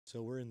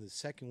So we're in the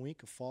second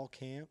week of fall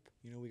camp.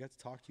 You know, we got to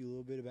talk to you a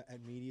little bit about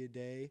at media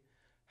day.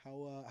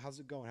 How's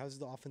it going? How's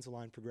the offensive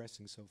line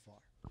progressing so far?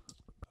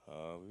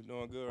 We're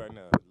doing good right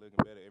now. Looking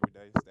better every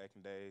day,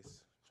 stacking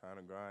days, trying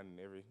to grind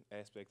in every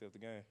aspect of the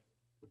game.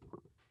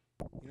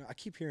 You know, I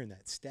keep hearing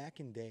that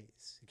stacking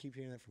days. I keep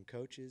hearing that from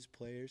coaches,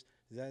 players.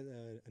 Is that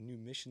a new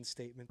mission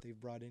statement they've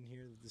brought in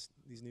here?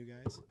 These new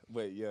guys.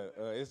 But yeah,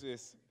 it's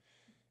just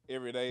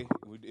every day.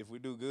 If we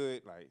do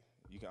good, like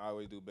you can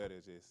always do better.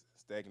 It's just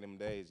stacking them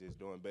days, just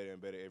doing better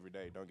and better every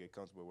day. Don't get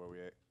comfortable where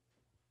we're at.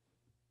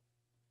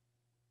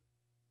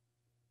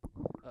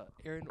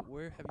 Aaron,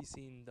 where have you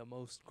seen the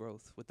most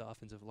growth with the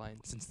offensive line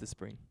since the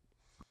spring?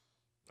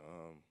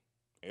 Um,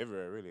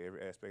 Everywhere really,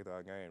 every aspect of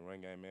our game,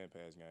 run game and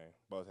pass game,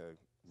 both have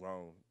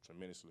grown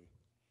tremendously.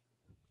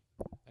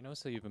 I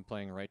noticed that you've been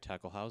playing right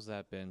tackle. How's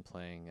that been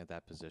playing at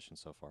that position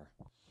so far?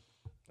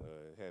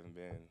 It hasn't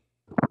been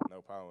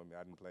no problem with me.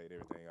 I done played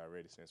everything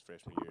already since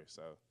freshman year,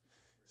 so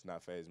it's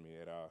not phasing me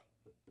at all.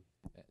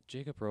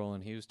 Jacob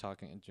Rowland, he was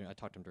talking. I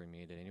talked to him during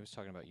media day, and he was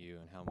talking about you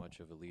and how much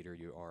of a leader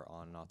you are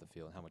on and off the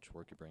field, and how much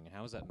work you bring. And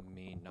how does that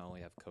mean not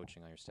only have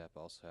coaching on your staff,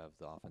 but also have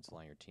the offensive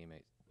line, your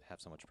teammates, have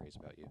so much praise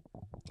about you?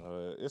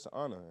 It's an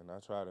honor, and I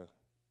try to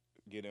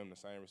give them the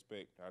same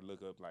respect. I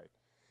look up like,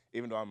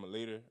 even though I'm a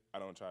leader, I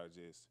don't try to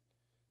just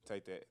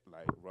take that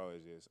like role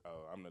as just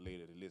I'm the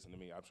leader to listen to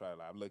me. I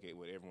look at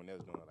what everyone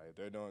else doing. Like if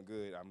they're doing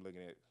good, I'm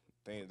looking at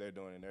things they're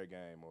doing in their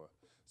game or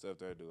stuff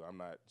they're doing. I'm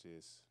not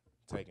just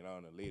taking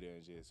on the leader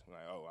and just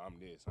like, oh, I'm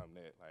this, I'm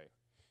that. Like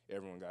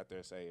everyone got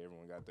their say,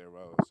 everyone got their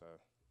role. So,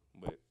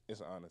 but it's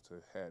an honor to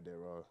have that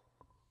role.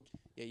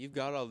 Yeah, you've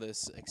got all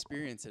this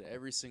experience at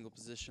every single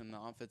position on the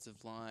offensive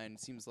line.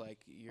 It seems like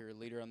you're a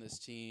leader on this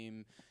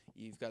team.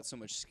 You've got so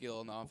much skill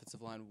on the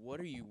offensive line. What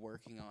are you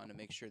working on to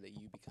make sure that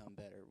you become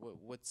better?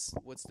 What's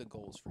the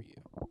goals for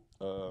you?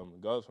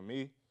 Goals for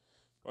me.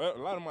 Well, a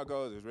lot of my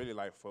goals is really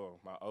like for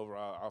my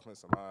overall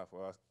offensive line,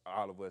 for us,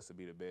 all of us to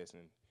be the best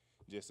and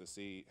just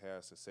to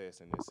have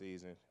success in this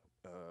season.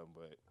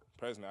 But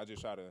personally, I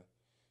just try to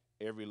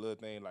every little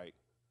thing like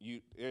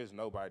there's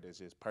nobody that's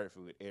just perfect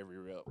with every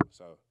rep.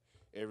 So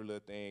every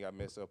little thing I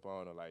mess up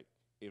on, or like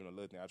even a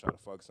little thing, I try to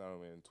focus on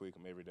them and tweak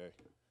them every day.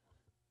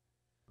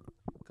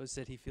 Coach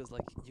said he feels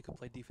like you could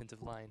play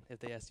defensive line if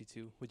they asked you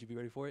to. Would you be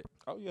ready for it?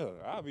 Oh yeah,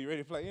 I'll be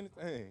ready to play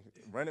anything.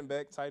 Running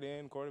back, tight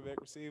end, quarterback,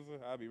 receiver.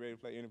 I'll be ready to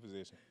play any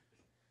position.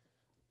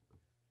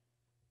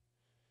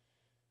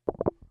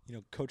 You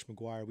know, Coach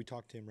McGuire, we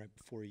talked to him right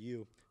before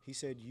you. He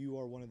said you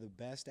are one of the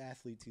best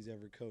athletes he's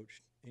ever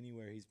coached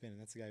anywhere he's been, and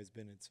that's the guy who's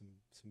been in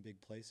some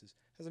big places.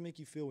 How does it make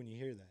you feel when you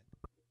hear that?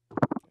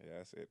 Yeah,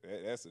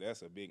 that's it.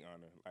 That's a big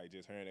honor. Like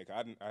just hearing that.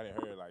 I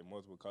didn't hear like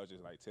multiple coaches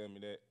like tell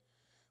me that,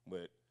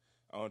 but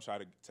I don't try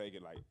to take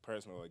it like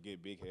personal or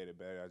get big headed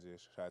about it. I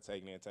just try to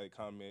take it in, take a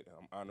comment.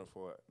 I'm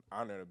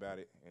honored about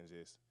it, and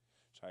just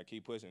try to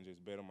keep pushing,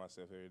 just better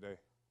myself every day.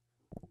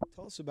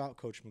 Tell us about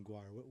Coach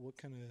McGuire.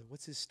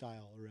 What's his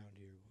style around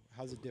here?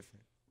 How's it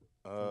different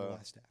from the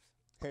last staff?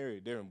 Very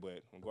different,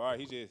 but McGuire,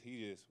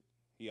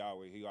 he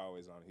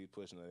always on it. He's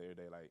pushing us every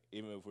day. Like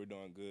even if we're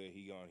doing good,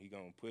 he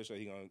gonna push us.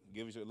 He gonna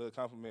give us a little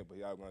compliment, but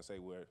he always gonna say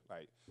where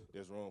like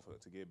there's room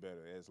to get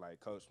better. It's like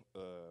Coach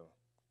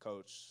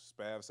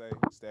Spav say,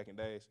 stacking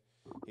days.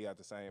 He got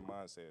the same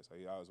mindset, so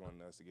he always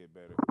wanting us to get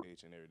better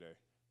each and every day.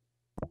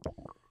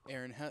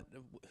 Aaron,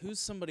 who's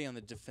somebody on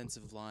the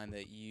defensive line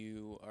that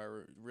you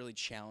are really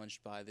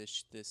challenged by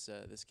this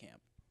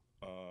camp?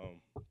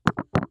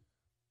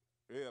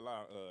 Really a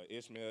lot.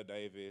 Ishmael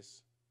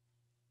Davis,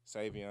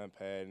 Savion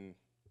Patton.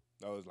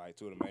 Those like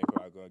two of the main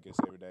people I go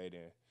against every day.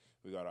 Then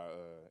we got our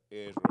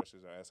edge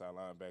rushers, our SI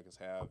linebackers,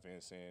 Hal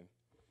Vincent,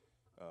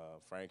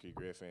 Frankie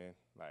Griffin.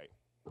 Like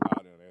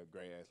all them, they're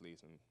great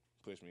athletes and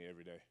push me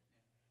every day.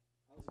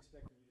 I was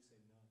expecting you to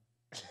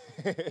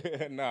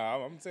say none.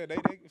 Nah, I'm saying they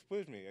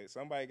push me.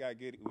 We gotta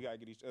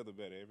get each other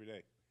better every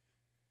day.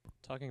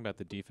 Talking about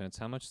the defense,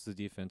 how much has the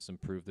defense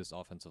improved this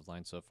offensive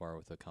line so far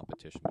with the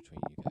competition between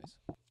you guys?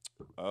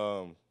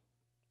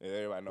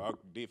 Everybody know our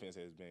defense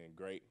has been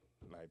great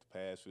like the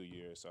past few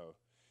years. So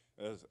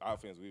as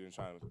offense, we've been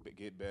trying to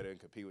get better and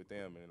compete with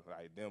them, and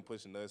like them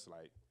pushing us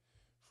like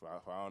for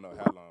I don't know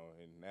how long,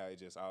 and now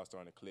it's just all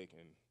starting to click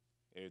and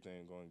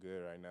everything going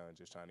good right now, and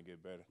just trying to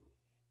get better.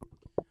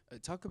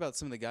 Talk about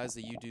some of the guys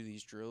that you do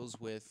these drills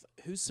with.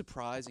 Who's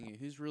surprising you?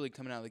 Who's really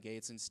coming out of the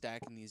gates and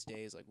stacking these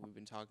days like we've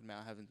been talking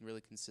about, having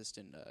really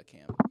consistent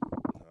camp?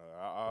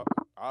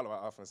 All of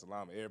our offensive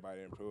linemen,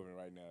 everybody improving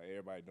right now.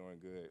 Everybody doing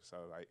good.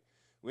 So like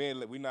we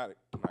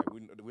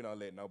don't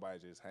let nobody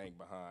just hang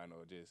behind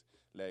or just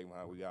lag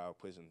behind. We all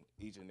pushing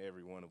each and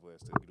every one of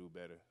us to do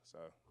better. So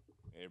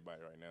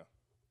everybody right now.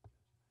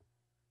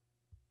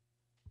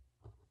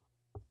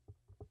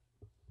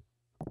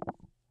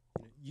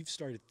 You know, you've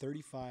started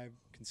 35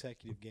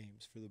 consecutive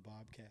games for the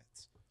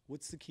Bobcats.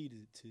 What's the key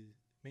to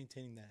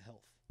maintaining that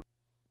health?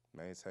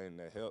 Maintaining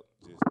that health,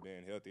 just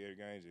being healthy every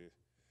game, just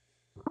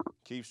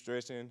keep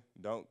stretching.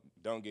 Don't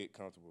get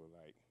comfortable.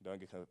 Like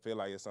feel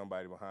like there's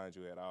somebody behind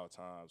you at all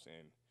times,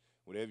 and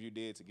whatever you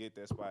did to get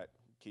that spot,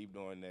 keep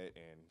doing that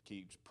and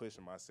keep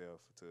pushing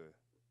myself to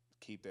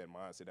keep that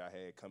mindset I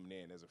had coming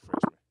in as a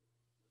freshman.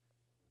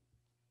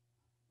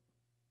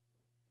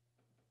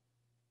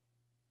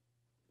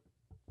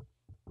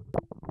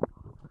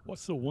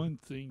 What's the one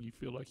thing you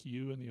feel like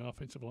you and the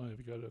offensive line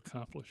have got to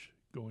accomplish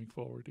going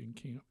forward in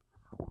camp?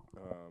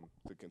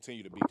 To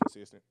continue to be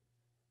consistent.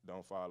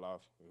 Don't fall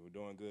off. If we're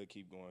doing good,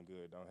 keep going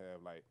good. Don't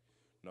have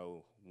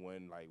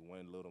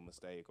one little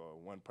mistake or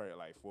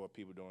like 4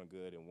 people doing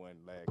good and one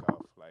lag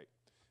off. Like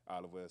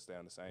all of us stay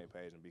on the same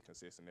page and be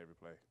consistent every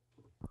play.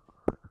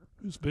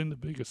 Who's been the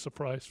biggest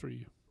surprise for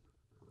you?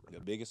 The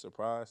biggest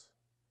surprise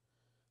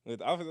with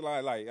the offensive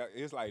line, like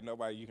it's like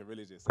nobody you can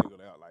really just single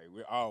out. Like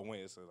we're all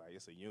win, so like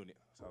it's a unit.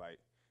 So like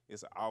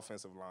it's an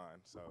offensive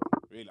line. So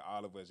really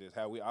all of us just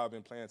how we all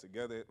been playing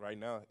together right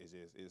now is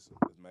just it's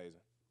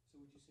amazing. So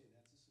would you say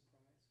that's a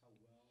surprise? How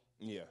well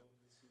Yeah. going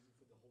this season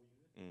for the whole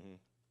unit? Mm-hmm.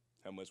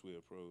 How much we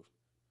improved.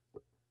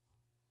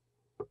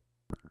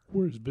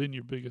 Where has been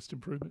your biggest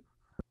improvement?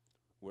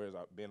 Where's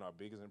been our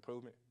biggest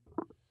improvement?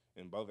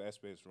 In both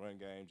aspects, run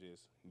game,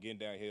 just getting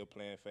downhill,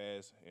 playing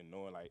fast, and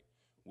knowing like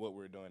what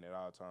we're doing at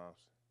all times.